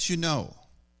me let you know,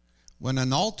 when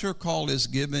an altar call is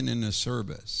given in a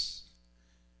service,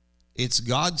 it's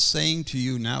God saying to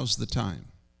you, now's the time.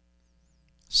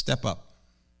 Step up.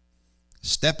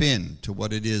 Step in to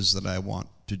what it is that I want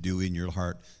to do in your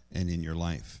heart and in your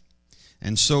life.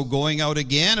 And so going out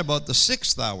again about the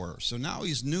 6th hour, so now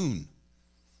he's noon.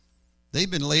 They've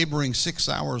been laboring 6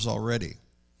 hours already.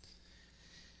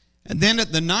 And then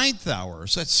at the 9th hour,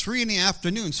 so that's 3 in the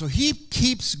afternoon. So he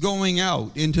keeps going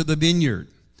out into the vineyard.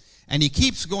 And he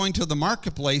keeps going to the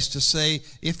marketplace to say,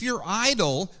 if you're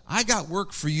idle, I got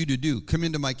work for you to do. Come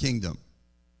into my kingdom.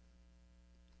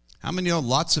 How many know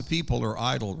lots of people are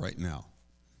idle right now?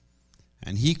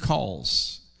 And he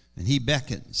calls and he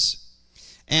beckons.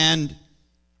 And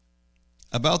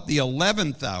about the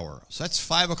 11th hour, so that's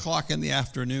 5 o'clock in the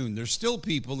afternoon, there's still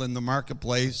people in the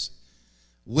marketplace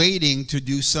waiting to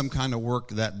do some kind of work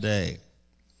that day.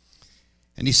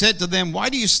 And he said to them, why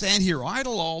do you stand here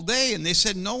idle all day? And they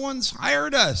said, no one's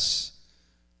hired us.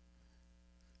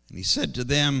 And he said to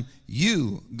them,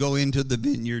 you go into the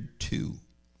vineyard too.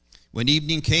 When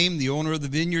evening came, the owner of the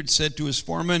vineyard said to his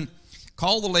foreman,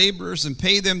 call the laborers and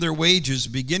pay them their wages,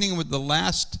 beginning with the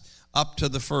last up to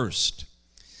the first.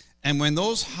 And when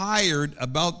those hired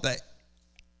about the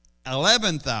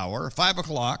 11th hour, 5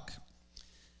 o'clock,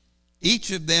 each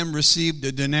of them received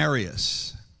a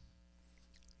denarius.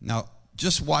 Now,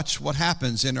 just watch what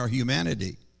happens in our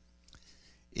humanity.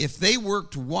 If they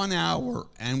worked 1 hour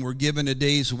and were given a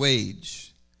day's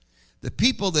wage, the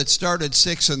people that started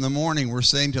 6 in the morning were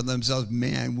saying to themselves,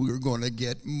 man, we're going to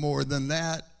get more than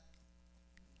that.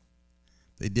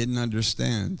 They didn't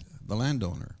understand the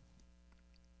landowner.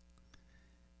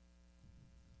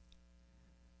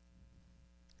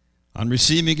 On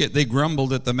receiving it, they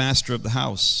grumbled at the master of the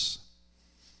house.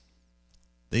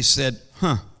 They said,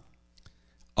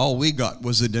 all we got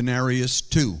was a denarius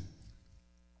too.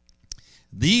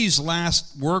 These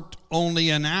last worked only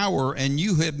an hour, and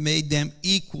you have made them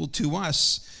equal to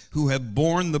us, who have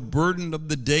borne the burden of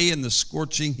the day and the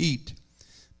scorching heat.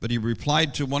 But he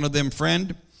replied to one of them,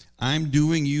 friend, I'm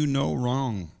doing you no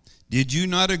wrong. Did you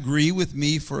not agree with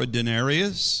me for a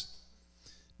denarius?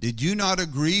 Did you not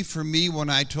agree for me when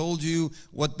I told you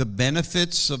what the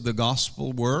benefits of the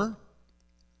gospel were?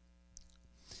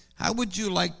 How would you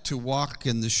like to walk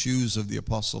in the shoes of the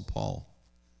Apostle Paul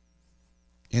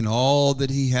in all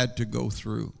that he had to go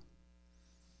through?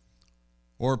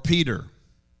 Or Peter?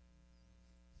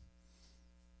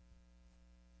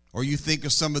 Or you think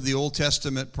of some of the Old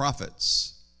Testament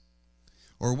prophets?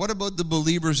 Or what about the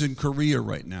believers in Korea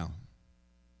right now?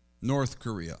 North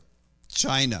Korea,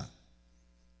 China.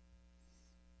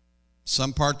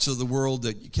 Some parts of the world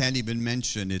that you can't even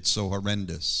mention, it's so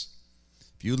horrendous.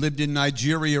 If you lived in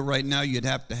Nigeria right now, you'd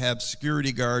have to have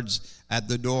security guards at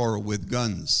the door with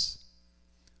guns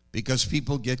because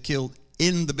people get killed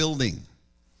in the building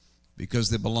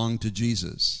because they belong to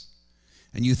Jesus.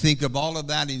 And you think of all of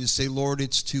that and you say, Lord,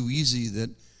 it's too easy that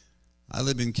I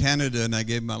live in Canada and I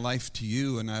gave my life to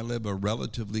you and I live a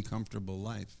relatively comfortable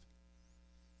life.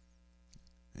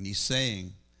 And he's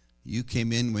saying, you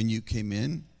came in when you came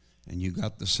in and you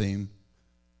got the same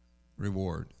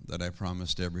reward that I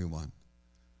promised everyone.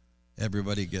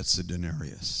 Everybody gets a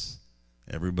denarius.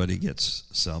 Everybody gets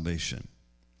salvation.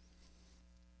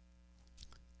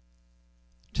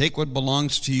 Take what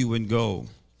belongs to you and go.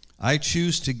 I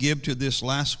choose to give to this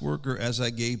last worker as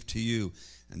I gave to you.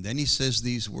 And then he says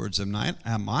these words, am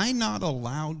I not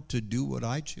allowed to do what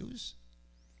I choose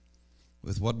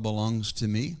with what belongs to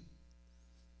me?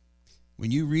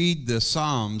 When you read the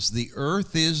Psalms, the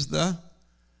earth is the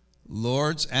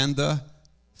Lord's and the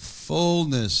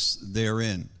fullness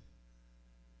therein.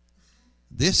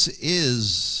 This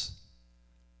is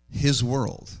his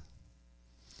world.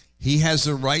 He has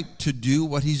a right to do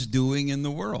what he's doing in the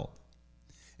world.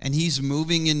 And he's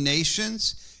moving in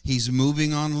nations. He's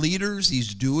moving on leaders.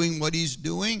 He's doing what he's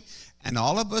doing. And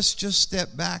all of us just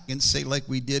step back and say, like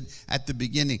we did at the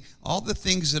beginning, all the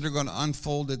things that are going to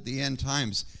unfold at the end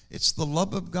times, it's the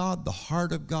love of God, the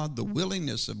heart of God, the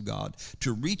willingness of God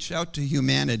to reach out to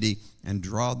humanity and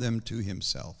draw them to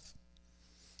himself.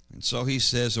 And so he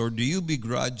says, or do you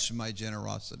begrudge my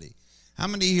generosity? How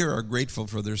many here are grateful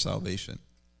for their salvation?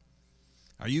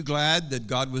 Are you glad that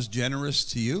God was generous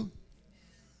to you?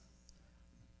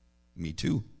 Me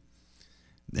too.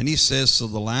 Then he says, so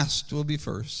the last will be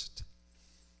first,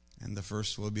 and the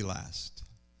first will be last.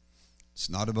 It's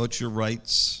not about your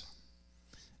rights.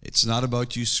 It's not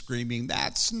about you screaming,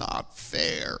 that's not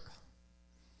fair.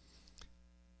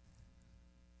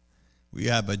 We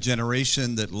have a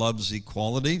generation that loves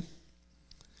equality.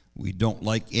 We don't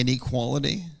like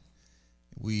inequality.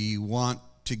 We want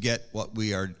to get what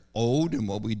we are owed and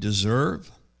what we deserve.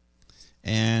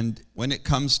 And when it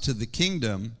comes to the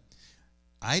kingdom,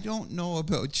 I don't know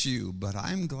about you, but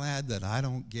I'm glad that I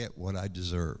don't get what I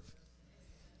deserve.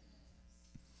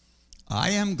 I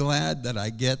am glad that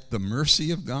I get the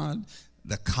mercy of God,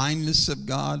 the kindness of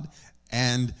God,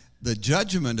 and the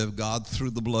judgment of God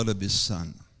through the blood of his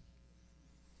Son.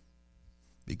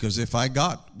 Because if I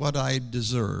got what I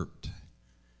deserved,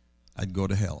 I'd go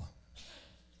to hell.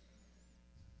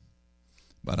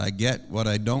 But I get what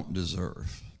I don't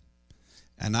deserve.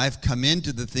 And I've come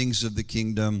into the things of the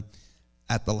kingdom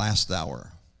at the last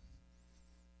hour.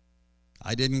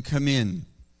 I didn't come in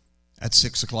at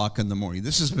 6 o'clock in the morning.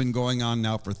 This has been going on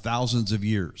now for thousands of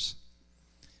years.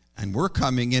 And we're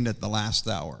coming in at the last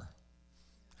hour.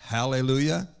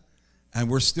 Hallelujah. And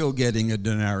we're still getting a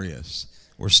denarius.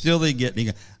 We're still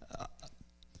getting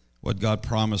what God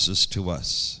promises to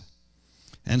us.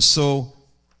 And so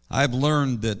I've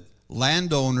learned that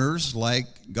landowners like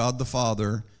God the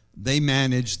Father, they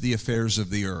manage the affairs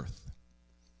of the earth.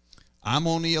 I'm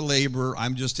only a laborer.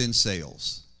 I'm just in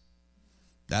sales.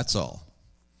 That's all.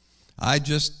 I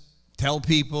just tell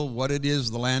people what it is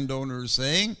the landowner is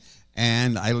saying,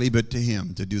 and I leave it to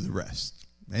him to do the rest.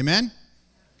 Amen?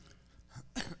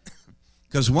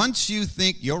 Because once you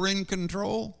think you're in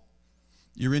control,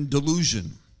 you're in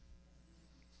delusion.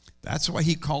 That's why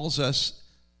he calls us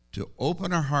to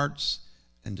open our hearts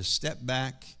and to step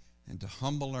back and to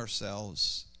humble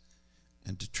ourselves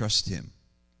and to trust him.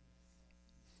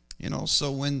 You know,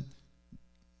 so when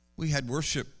we had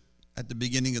worship at the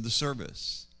beginning of the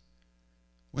service,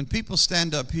 when people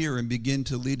stand up here and begin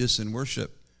to lead us in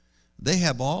worship, they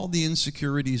have all the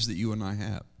insecurities that you and I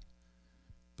have.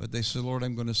 But they say, Lord,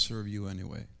 I'm going to serve you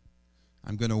anyway.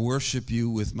 I'm going to worship you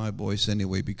with my voice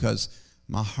anyway because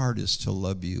my heart is to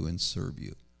love you and serve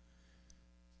you.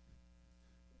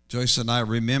 Joyce and I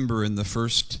remember in the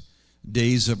first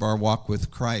days of our walk with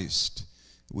Christ,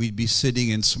 we'd be sitting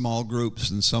in small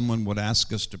groups and someone would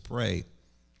ask us to pray.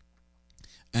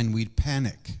 And we'd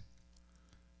panic.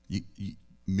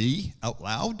 Me? Out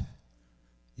loud?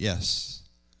 Yes.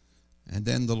 And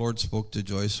then the Lord spoke to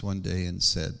Joyce one day and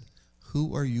said,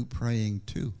 who are you praying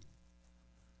to?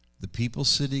 The people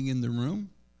sitting in the room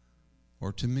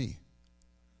or to me?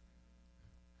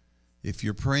 if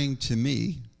you're praying to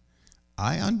me,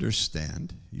 I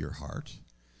understand your heart.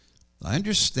 I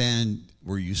understand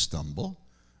where you stumble.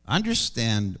 I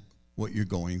understand what you're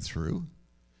going through,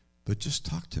 but just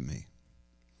talk to me.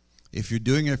 If you're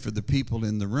doing it for the people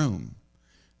in the room,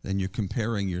 then you're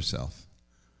comparing yourself.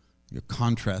 You're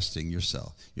contrasting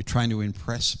yourself. You're trying to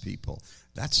impress people.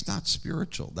 That's not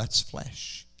spiritual. That's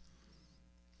flesh.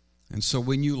 And so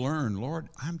when you learn, Lord,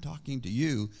 I'm talking to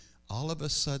you, all of a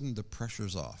sudden the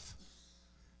pressure's off.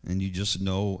 And you just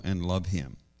know and love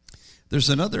him. There's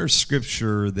another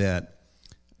scripture that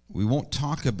we won't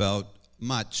talk about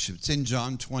much. It's in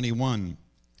John 21.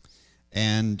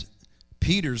 And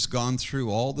Peter's gone through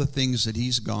all the things that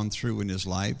he's gone through in his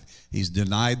life. He's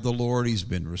denied the Lord. He's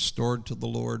been restored to the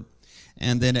Lord.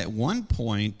 And then at one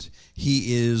point,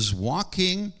 he is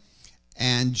walking,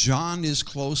 and John is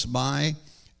close by,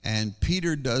 and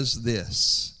Peter does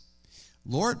this.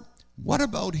 Lord, what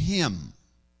about him?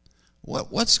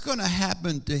 What's going to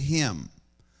happen to him?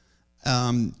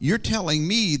 You're telling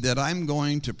me that I'm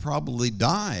going to probably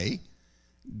die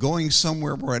going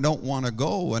somewhere where I don't want to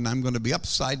go, and I'm going to be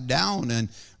upside down. And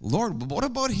Lord, what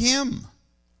about him?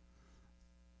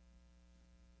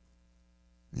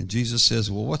 And Jesus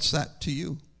says, well, what's that to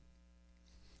you?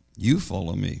 You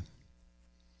follow me.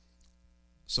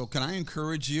 So can I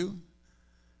encourage you?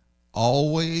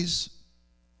 Always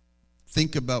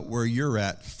think about where you're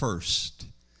at first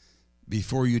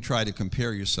before you try to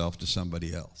compare yourself to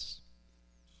somebody else.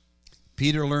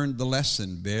 Peter learned the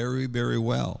lesson very, very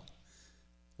well.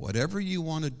 Whatever you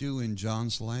want to do in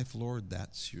John's life, Lord,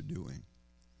 that's your doing.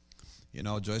 You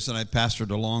know, Joyce and I pastored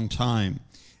a long time,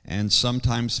 and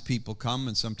sometimes people come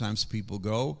and sometimes people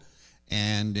go.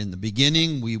 And in the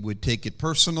beginning, we would take it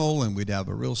personal and we'd have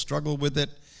a real struggle with it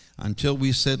until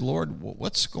we said, Lord,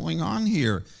 what's going on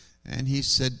here? And he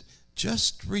said,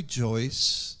 just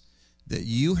rejoice that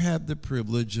you have the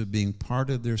privilege of being part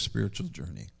of their spiritual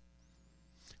journey.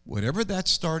 Whatever that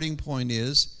starting point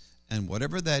is, and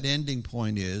whatever that ending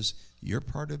point is, you're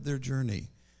part of their journey.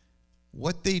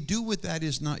 What they do with that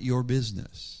is not your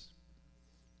business.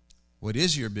 What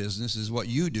is your business is what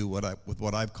you do with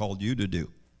what I've called you to do.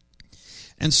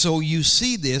 And so you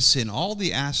see this in all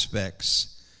the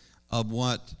aspects of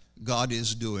what God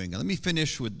is doing. Let me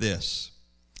finish with this.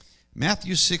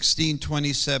 Matthew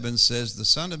 16:27 says, the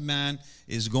Son of Man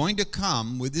is going to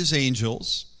come with his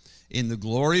angels in the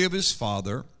glory of his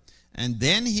Father, and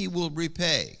then he will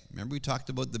repay. Remember we talked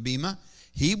about the bema?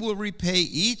 He will repay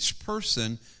each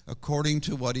person according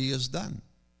to what he has done.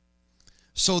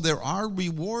 So there are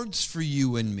rewards for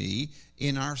you and me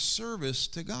in our service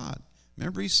to God.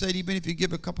 Remember he said, even if you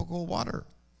give a cup of cold water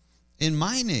in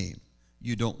my name,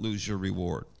 you don't lose your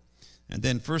reward. And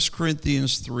then 1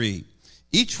 Corinthians 3,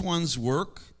 each one's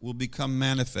work will become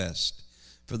manifest,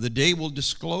 for the day will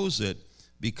disclose it,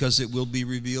 because it will be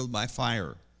revealed by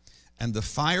fire. And the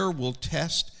fire will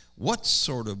test what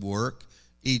sort of work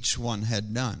each one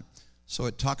had done. So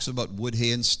it talks about wood,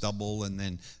 hay, and stubble, and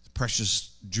then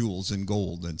precious jewels and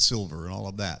gold and silver and all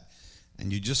of that.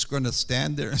 And you're just going to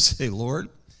stand there and say, Lord,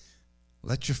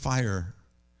 let your fire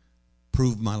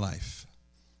prove my life.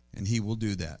 And he will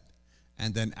do that.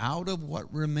 And then out of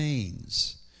what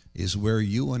remains is where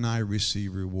you and I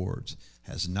receive rewards.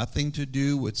 Has nothing to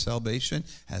do with salvation,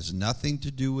 has nothing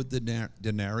to do with the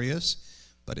denarius,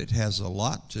 but it has a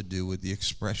lot to do with the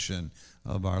expression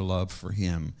of our love for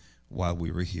him while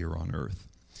we were here on earth.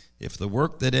 If the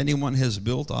work that anyone has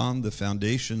built on the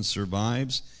foundation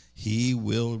survives, he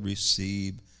will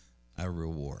receive a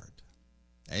reward.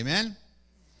 Amen?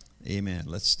 Amen.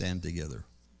 Let's stand together.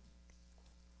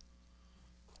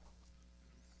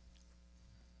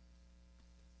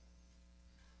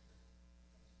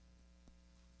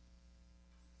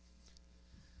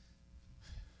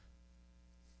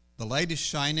 The light is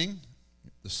shining,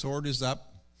 the sword is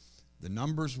up, the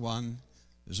number's one,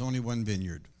 there's only one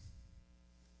vineyard.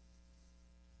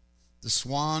 The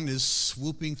swan is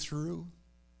swooping through,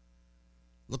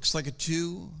 looks like a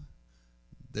two,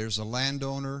 there's a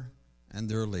landowner and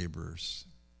there are laborers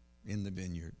in the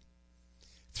vineyard.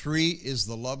 3 is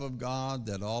the love of God,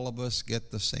 that all of us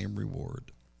get the same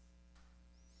reward.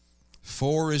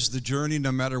 4 is the journey,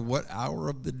 no matter what hour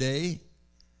of the day,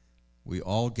 we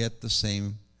all get the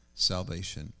same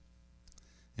salvation.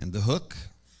 And the hook,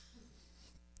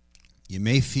 you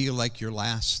may feel like you're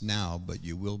last now, but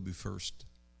you will be first.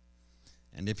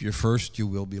 And if you're first, you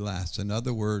will be last. In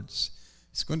other words,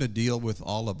 it's going to deal with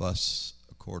all of us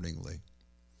accordingly,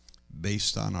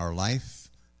 based on our life,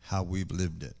 how we've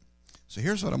lived it. So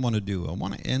here's what I want to do. I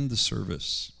want to end the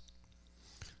service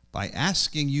by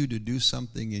asking you to do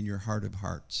something in your heart of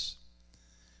hearts.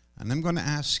 And I'm going to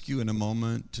ask you in a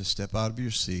moment to step out of your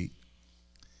seat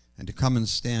and to come and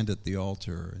stand at the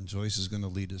altar. And Joyce is going to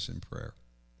lead us in prayer.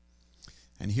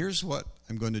 And here's what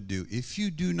I'm going to do. If you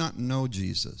do not know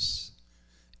Jesus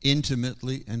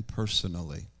intimately and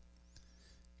personally,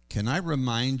 can I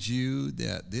remind you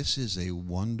that this is a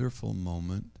wonderful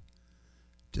moment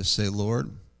to say,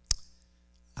 Lord,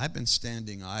 I've been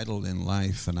standing idle in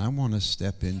life, and I want to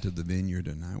step into the vineyard,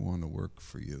 and I want to work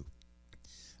for you.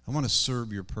 I want to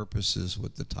serve your purposes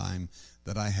with the time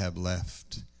that I have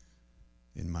left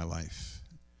in my life.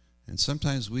 And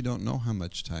sometimes we don't know how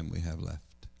much time we have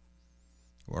left.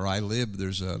 Where I live,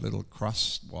 there's a little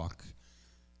crosswalk,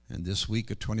 and this week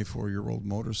a 24-year-old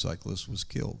motorcyclist was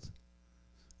killed.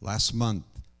 Last month,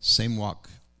 same walk,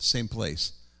 same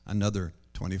place, another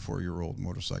 24-year-old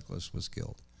motorcyclist was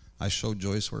killed. I showed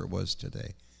Joyce where it was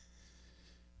today.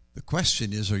 The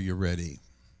question is, are you ready?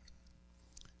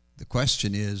 The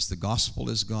question is, the gospel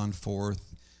has gone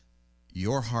forth.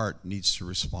 Your heart needs to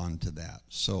respond to that.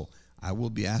 So I will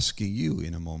be asking you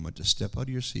in a moment to step out of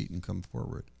your seat and come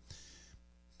forward.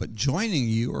 But joining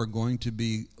you are going to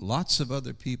be lots of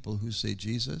other people who say,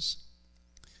 Jesus,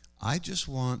 I just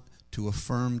want to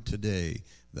affirm today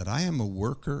that I am a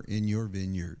worker in your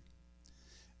vineyard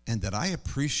and that I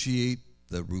appreciate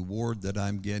the reward that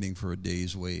I'm getting for a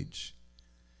day's wage.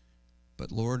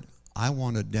 But Lord, I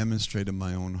want to demonstrate in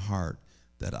my own heart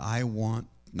that I want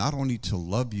not only to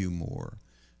love you more,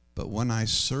 but when I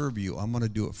serve you, I'm going to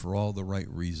do it for all the right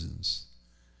reasons.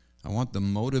 I want the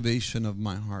motivation of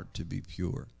my heart to be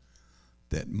pure,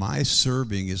 that my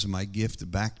serving is my gift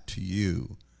back to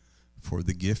you for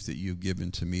the gift that you've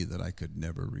given to me that I could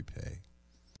never repay.